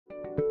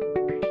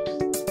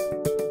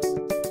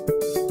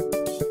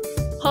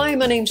Hi,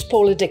 my name's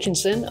Paula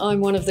Dickinson. I'm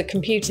one of the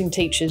computing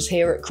teachers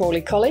here at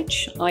Crawley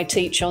College. I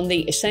teach on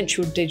the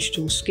Essential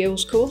Digital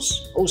Skills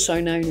course,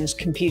 also known as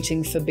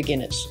Computing for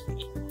Beginners.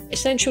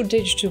 Essential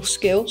Digital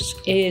Skills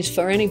is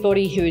for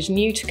anybody who is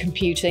new to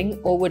computing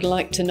or would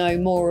like to know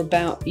more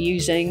about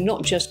using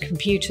not just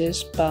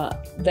computers,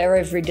 but their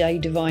everyday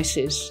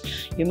devices.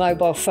 Your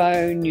mobile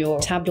phone, your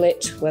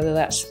tablet, whether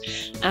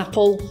that's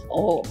Apple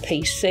or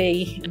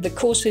PC. The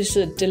courses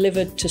are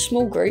delivered to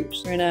small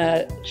groups in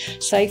a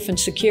safe and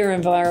secure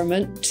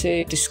environment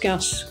to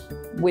discuss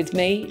with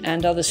me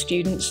and other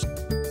students.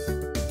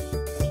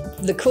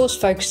 The course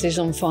focuses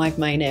on 5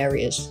 main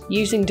areas: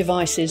 using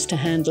devices to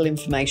handle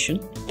information,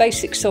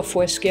 basic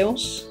software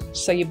skills,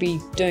 so you'll be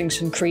doing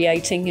some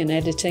creating and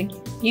editing,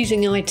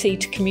 using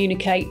IT to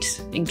communicate,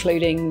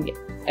 including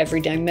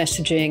everyday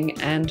messaging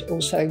and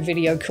also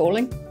video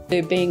calling,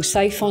 being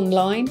safe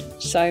online,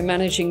 so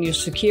managing your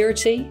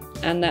security,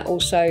 and that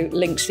also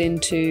links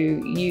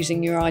into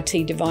using your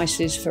IT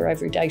devices for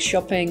everyday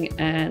shopping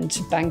and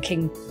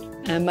banking,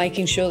 and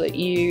making sure that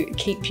you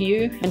keep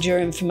you and your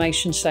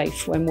information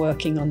safe when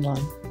working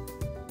online.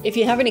 If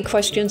you have any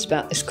questions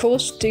about this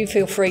course, do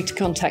feel free to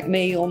contact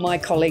me or my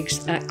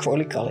colleagues at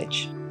Crawley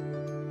College.